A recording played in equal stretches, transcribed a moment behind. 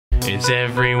It's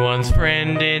everyone's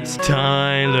friend, it's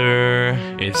Tyler.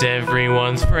 It's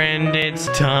everyone's friend, it's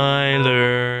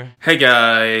Tyler. Hey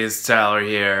guys, Tyler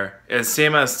here. It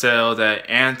seems still that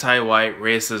anti-white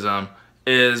racism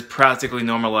is practically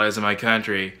normalized in my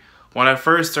country. When I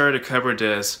first started to cover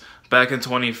this back in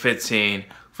 2015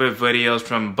 with videos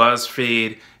from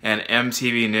BuzzFeed and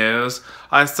MTV News,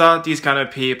 I thought these kind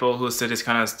of people who said this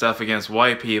kind of stuff against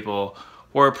white people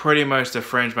were pretty much the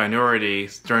fringe minority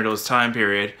during those time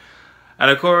period. And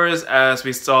of course, as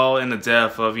we saw in the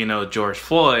death of, George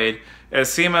Floyd, it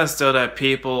seems as though that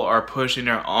people are pushing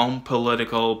their own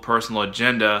political, personal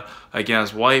agenda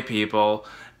against white people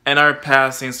and are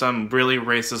passing some really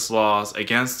racist laws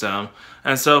against them.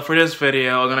 And so for this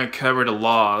video, I'm going to cover the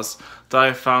laws that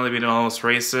I found to be the most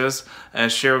racist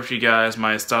and share with you guys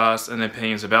my thoughts and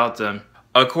opinions about them.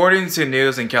 According to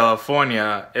news in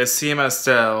California, it seems as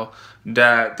though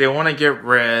that they want to get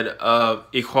rid of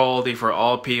equality for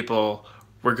all people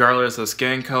regardless of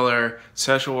skin color,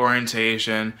 sexual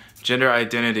orientation, gender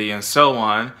identity, and so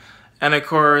on. And of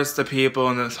course, the people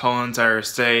in this whole entire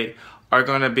state are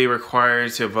going to be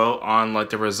required to vote on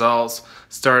the results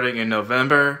starting in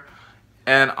November.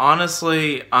 And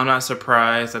honestly, I'm not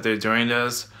surprised that they're doing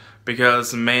this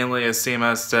because mainly it seems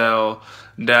as though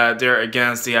that they're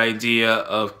against the idea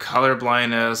of color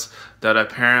blindness, that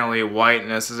apparently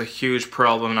whiteness is a huge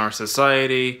problem in our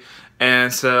society.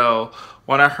 And so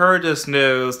when I heard this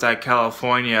news that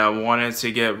California wanted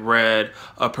to get rid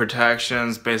of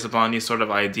protections based upon these sort of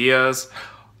ideas,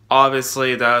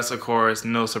 obviously that's of course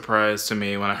no surprise to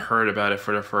me when I heard about it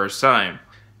for the first time.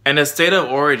 In the state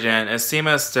of Oregon, it seemed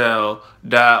as though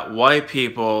that white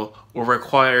people were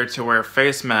required to wear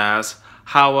face masks.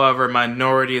 However,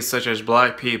 minorities such as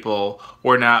black people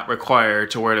were not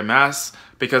required to wear the masks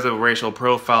because of racial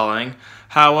profiling.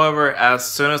 However, as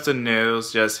soon as the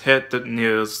news just hit the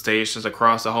news stations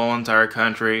across the whole entire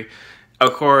country,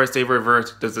 of course they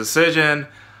reversed the decision.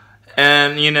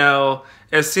 And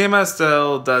it seemed as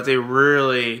though that they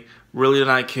really do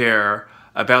not care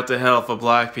about the health of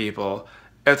black people.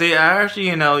 If they actually,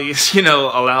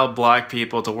 allow black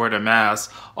people to wear the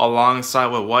mask alongside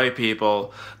with white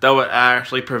people, that would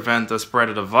actually prevent the spread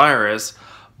of the virus.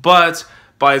 But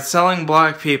by telling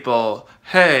black people,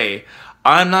 hey,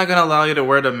 I'm not going to allow you to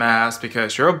wear the mask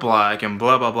because you're black and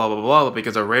blah, blah, blah, blah, blah,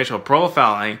 because of racial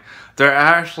profiling, they're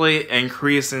actually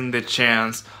increasing the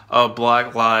chance of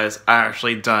black lives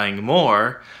actually dying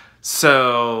more.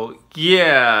 So,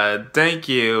 yeah, thank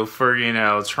you for,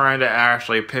 trying to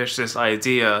actually pitch this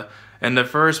idea in the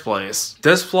first place.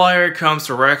 This flyer comes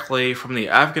directly from the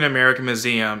African American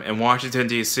Museum in Washington,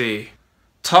 D.C.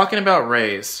 Talking about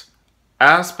race,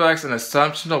 aspects and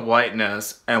assumptions of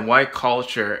whiteness and white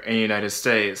culture in the United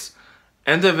States.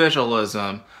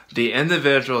 Individualism, the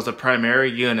individual is the primary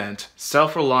unit,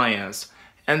 self-reliance,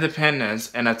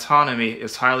 independence, and autonomy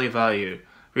is highly valued,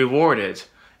 rewarded.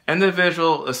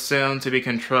 Individual assumed to be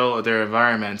control of their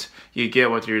environment, you get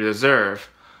what you deserve.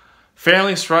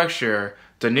 Family structure,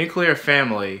 the nuclear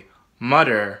family,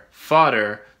 mother,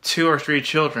 father, 2 or 3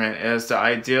 children is the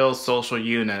ideal social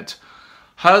unit.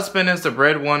 Husband is the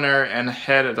breadwinner and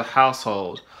head of the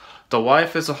household. The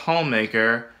wife is a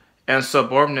homemaker and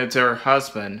subordinate to her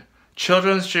husband.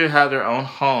 Children should have their own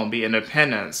home, be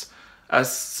independent.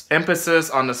 Emphasis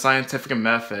on the scientific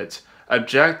method.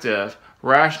 Objective,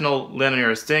 rational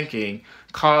linear thinking.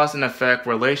 Cause and effect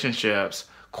relationships.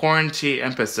 Quarantine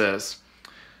emphasis.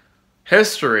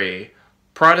 History,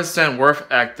 Protestant work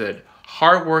ethic.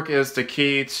 Hard work is the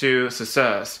key to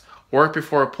success. Work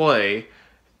before play.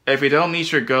 If you don't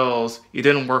meet your goals, you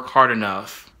didn't work hard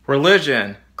enough.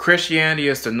 Religion, Christianity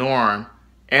is the norm.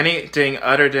 Anything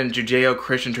other than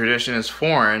Judeo-Christian tradition is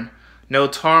foreign. No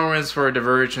tolerance for a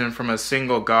diversion from a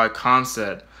single God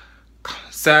concept.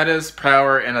 Status,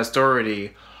 power, and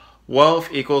authority. Wealth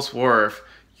equals worth.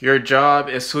 Your job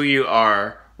is who you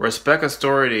are. Respect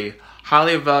authority.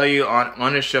 Highly value on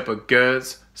ownership of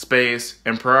goods, space,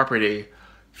 and property.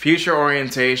 Future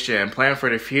orientation, plan for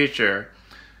the future.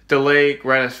 Delayed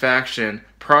gratification,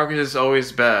 progress is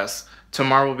always best,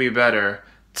 tomorrow will be better.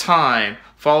 Time,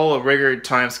 follow a rigorous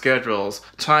time schedules,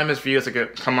 time is viewed as a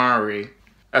commodity.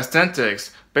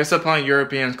 Aesthetics, based upon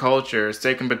European culture,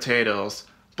 steak and potatoes,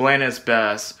 bland is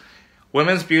best.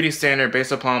 Women's beauty standard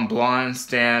based upon blonde,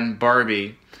 Stan,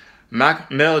 Barbie.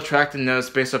 Male attractiveness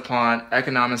based upon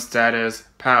economic status,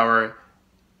 power,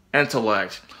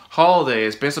 intellect.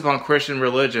 Holidays based upon Christian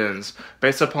religions,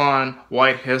 based upon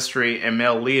white history and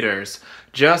male leaders.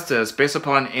 Justice based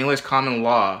upon English common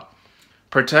law.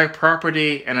 Protect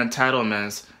property and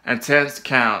entitlements. Intent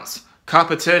counts.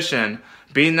 Competition,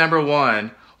 be number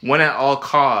one. Win at all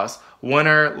costs.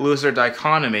 winner-loser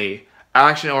dichotomy,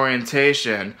 action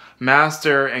orientation,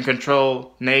 master and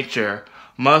control nature,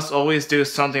 must always do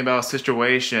something about a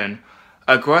situation,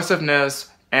 aggressiveness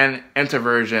and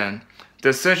introversion,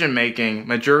 decision-making,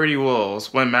 majority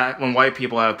rules when white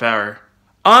people have power.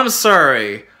 I'm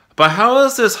sorry, but how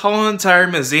is this whole entire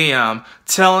museum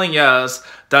telling us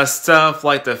that stuff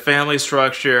like the family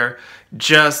structure,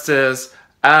 justice,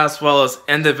 as well as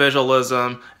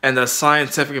individualism and the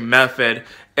scientific method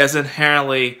is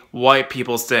inherently white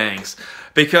people's things?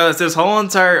 Because this whole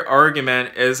entire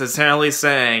argument is essentially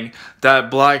saying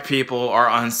that black people are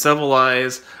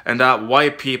uncivilized and that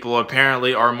white people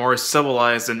apparently are more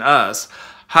civilized than us.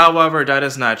 However, that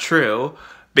is not true,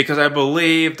 because I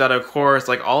believe that, of course,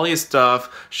 like all these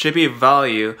stuff should be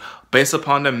valued based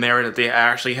upon the merit that they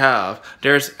actually have.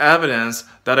 There's evidence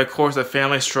that, of course, the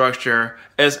family structure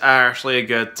is actually a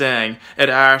good thing. It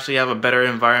actually have a better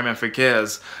environment for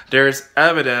kids. There's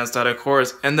evidence that, of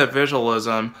course,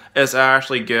 individualism is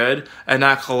actually good and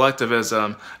not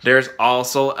collectivism. There's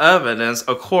also evidence,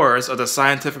 of course, of the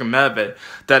scientific method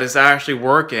that is actually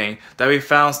working, that we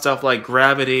found stuff like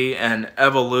gravity and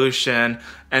evolution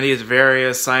and these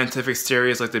various scientific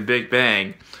theories like the Big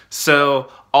Bang.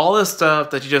 So all this stuff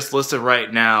that you just listed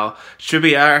right now should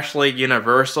be actually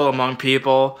universal among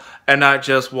people and not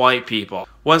just white people.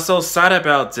 What's so sad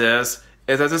about this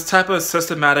is that this type of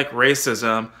systematic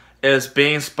racism is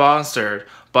being sponsored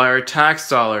by our tax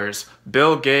dollars,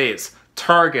 Bill Gates,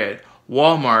 Target,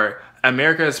 Walmart,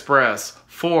 American Express,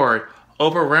 Ford,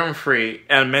 Oprah Winfrey,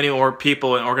 and many more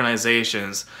people and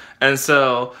organizations. And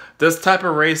so this type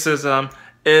of racism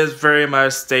is very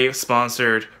much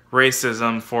state-sponsored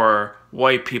racism for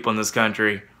white people in this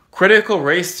country. Critical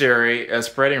race theory is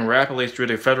spreading rapidly through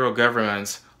the federal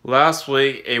governments. Last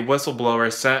week, a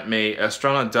whistleblower sent me a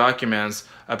string of documents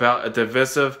about a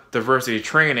divisive diversity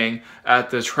training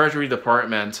at the Treasury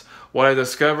Department. What I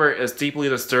discovered is deeply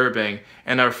disturbing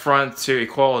and an affront to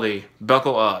equality.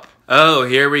 Buckle up. Oh,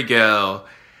 here we go.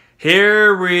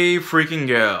 Here we freaking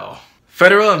go.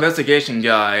 Federal Investigation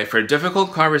Guide for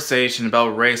Difficult Conversation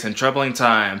About Race in Troubling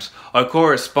Times, a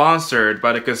course sponsored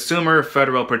by the Consumer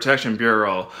Federal Protection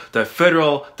Bureau, the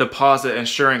Federal Deposit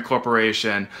Insurance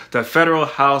Corporation, the Federal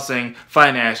Housing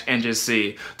Finance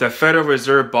Agency, the Federal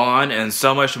Reserve Bond, and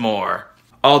so much more.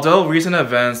 Although recent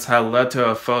events have led to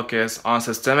a focus on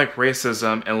systemic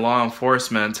racism in law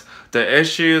enforcement, the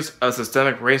issues of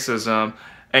systemic racism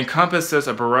encompasses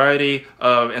a variety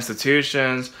of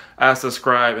institutions as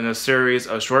described in a series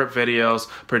of short videos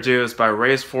produced by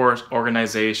Race Force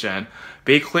Organization.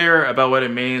 Be clear about what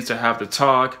it means to have the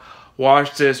talk.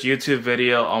 Watch this YouTube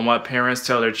video on what parents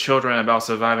tell their children about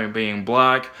surviving being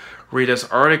black. Read this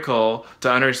article to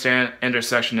understand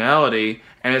intersectionality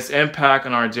and its impact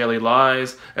on our daily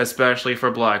lives, especially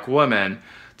for black women.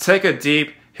 Take a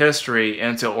deep history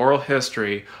into oral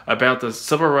history about the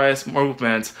civil rights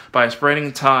movement by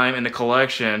spending time in the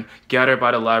collection gathered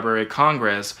by the Library of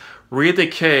Congress. Read the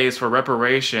case for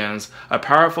reparations, a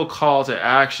powerful call to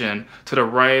action to the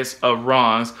rights of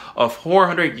wrongs of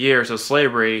 400 years of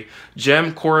slavery,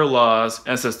 Jim Crow laws,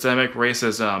 and systemic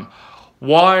racism.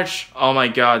 Watch, oh my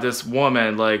god, this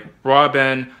woman like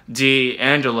Robin D.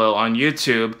 Angelo on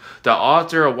YouTube, the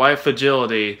author of White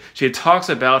Fragility. She talks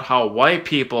about how white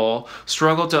people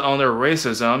struggle to own their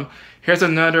racism. Here's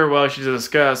another where she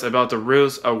discusses about the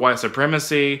roots of white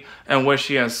supremacy, in which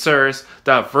she asserts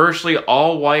that virtually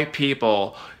all white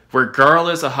people,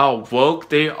 regardless of how woke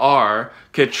they are,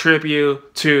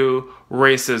 contribute to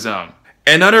racism.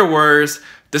 In other words,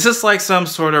 this is like some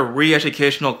sort of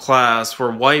re-educational class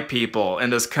for white people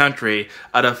in this country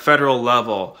at a federal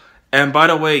level. And by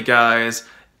the way, guys,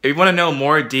 if you want to know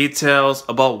more details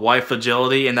about white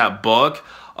fragility in that book,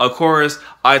 of course,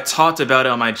 I talked about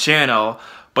it on my channel,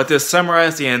 but to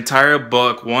summarize the entire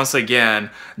book once again,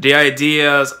 the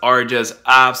ideas are just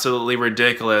absolutely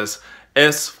ridiculous.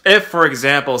 If, for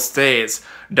example, states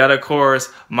that, of course,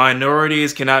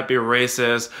 minorities cannot be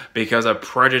racist because of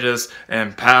prejudice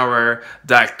and power,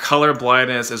 that color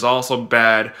blindness is also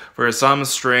bad for some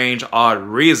strange, odd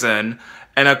reason,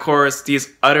 and of course,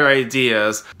 these other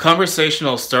ideas,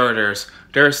 conversational starters.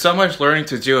 There is so much learning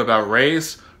to do about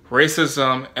race,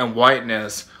 racism, and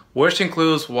whiteness, which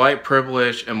includes white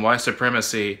privilege and white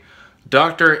supremacy.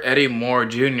 Dr. Eddie Moore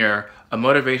Jr., a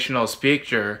motivational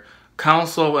speaker,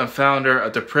 counsel and founder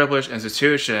of the Privileged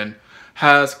Institution,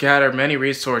 has gathered many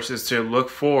resources to look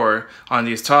for on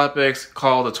these topics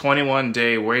called the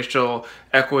 21-Day Racial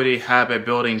Equity Habit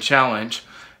Building Challenge.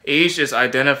 Each is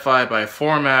identified by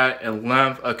format and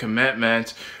length of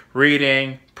commitment,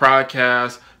 reading,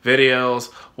 podcasts,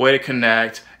 videos, way to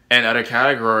connect, and other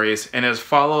categories, and is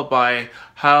followed by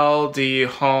how do you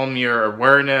hone your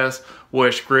awareness,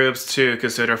 which groups to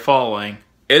consider following?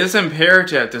 It is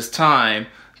imperative at this time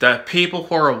that people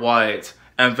who are white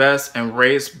invest in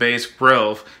race-based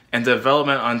growth and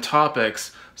development on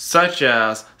topics such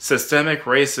as systemic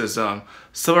racism,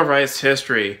 civil rights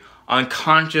history,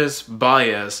 unconscious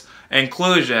bias,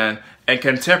 inclusion, and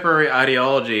contemporary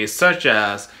ideologies such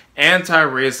as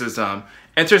anti-racism,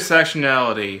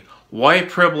 intersectionality, white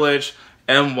privilege,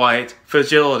 and white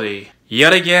fragility.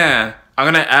 Yet again, I'm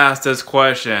going to ask this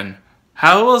question.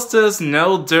 How is this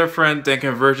no different than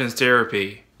convergence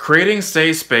therapy? Creating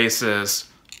safe spaces.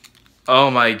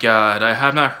 Oh my god, I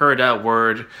have not heard that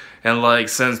word in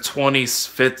since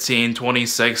 2015,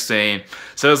 2016.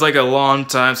 So it's a long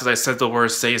time since I said the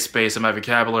word safe space in my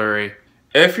vocabulary.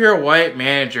 If you're a white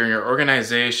manager in your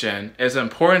organization, it's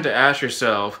important to ask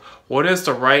yourself, what is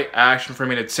the right action for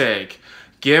me to take?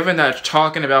 Given that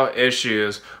talking about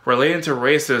issues relating to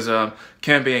racism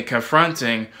can be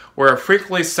confronting, we're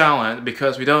frequently silent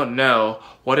because we don't know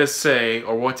what to say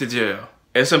or what to do.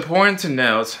 It's important to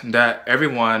note that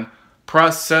everyone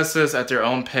processes at their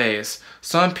own pace.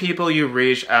 Some people you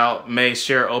reach out may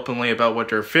share openly about what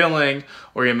they're feeling,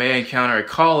 or you may encounter a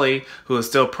colleague who is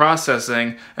still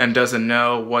processing and doesn't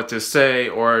know what to say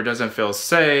or doesn't feel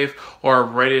safe or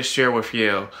ready to share with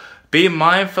you. Be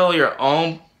mindful of your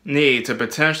own need to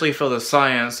potentially feel the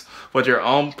science with your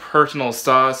own personal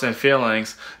thoughts and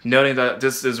feelings, noting that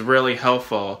this is really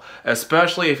helpful,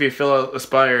 especially if you feel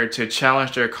inspired to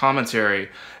challenge their commentary.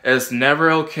 It's never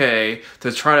okay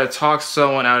to try to talk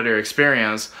someone out of their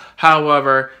experience.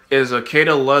 However, it is okay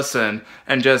to listen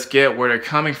and just get where they're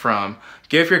coming from.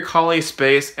 Give your colleagues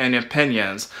space and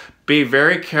opinions. Be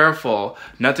very careful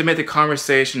not to make the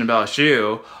conversation about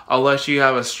you unless you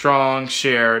have a strong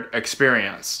shared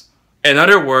experience. In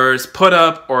other words, put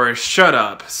up or shut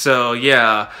up. So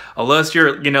yeah, unless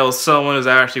you're, someone who's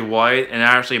actually white and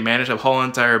actually managed a whole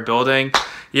entire building,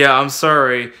 yeah, I'm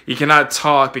sorry, you cannot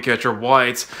talk because you're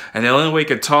white, and the only way you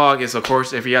can talk is, of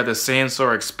course, if you have the same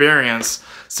sort of experience.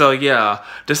 So yeah,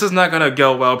 this is not gonna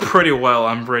go well, pretty well,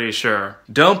 I'm pretty sure.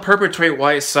 Don't perpetuate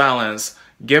white silence.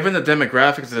 Given the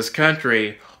demographics of this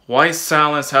country, white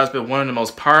silence has been one of the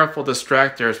most powerful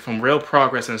distractors from real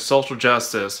progress in social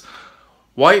justice.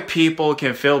 White people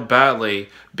can feel badly,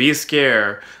 be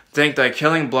scared, think that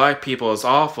killing black people is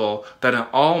awful, that an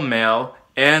all-male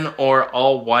and or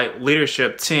all-white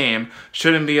leadership team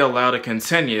shouldn't be allowed to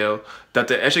continue, that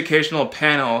the educational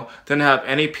panel didn't have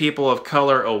any people of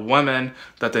color or women,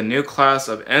 that the new class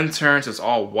of interns is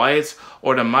all white,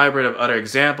 or the myriad of other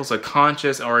examples of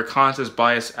conscious or unconscious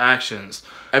bias actions.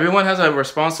 Everyone has a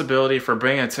responsibility for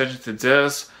bringing attention to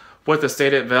this, with the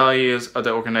stated values of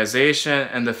the organization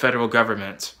and the federal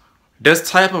government. This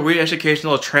type of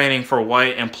re-educational training for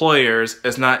white employers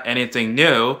is not anything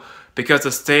new because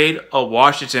the state of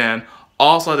Washington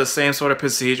also had the same sort of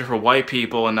procedure for white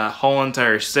people in that whole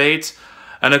entire state.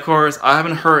 And of course, I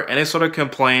haven't heard any sort of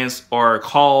complaints or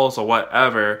calls or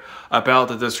whatever about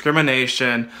the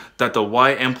discrimination that the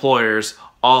white employers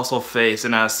also face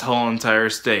in that whole entire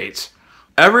state.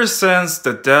 Ever since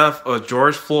the death of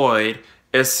George Floyd,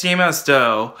 it seems as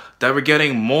though that we're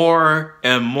getting more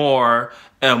and more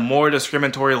and more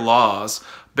discriminatory laws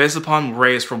based upon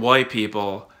race for white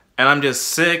people. And I'm just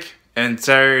sick and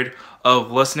tired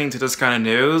of listening to this kind of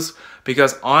news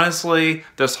because honestly,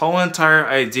 this whole entire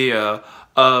idea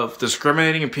of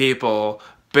discriminating people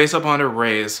based upon their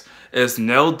race is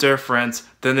no different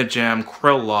than the Jim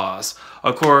Crow laws.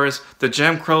 Of course, the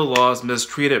Jim Crow laws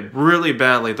mistreated really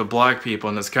badly the black people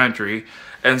in this country.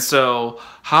 And so,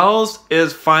 how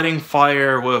is fighting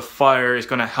fire with fire is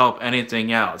going to help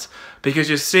anything out?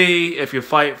 Because you see, if you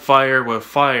fight fire with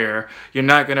fire, you're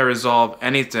not going to resolve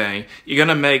anything. You're going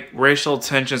to make racial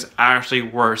tensions actually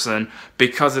worsen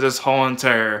because of this whole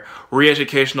entire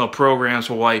re-educational programs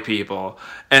for white people.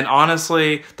 And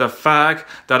honestly, the fact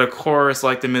that, of course,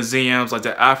 the museums, like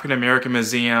the African American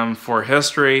Museum for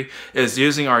History, is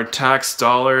using our tax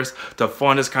dollars to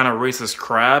fund this kind of racist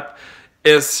crap,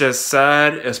 it's just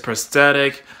sad, it's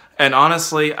pathetic, and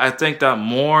honestly, I think that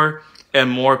more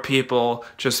and more people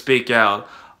should speak out.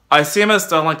 I see him as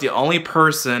though the only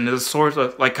person in this sort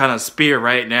of kind of sphere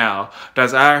right now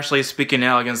that's actually speaking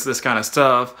out against this kind of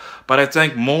stuff, but I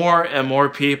think more and more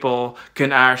people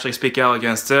can actually speak out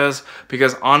against this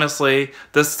because honestly,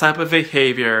 this type of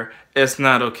behavior is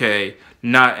not okay,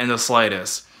 not in the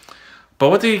slightest. But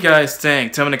what do you guys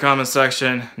think? Tell me in the comment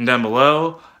section down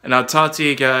below. And I'll talk to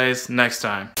you guys next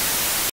time.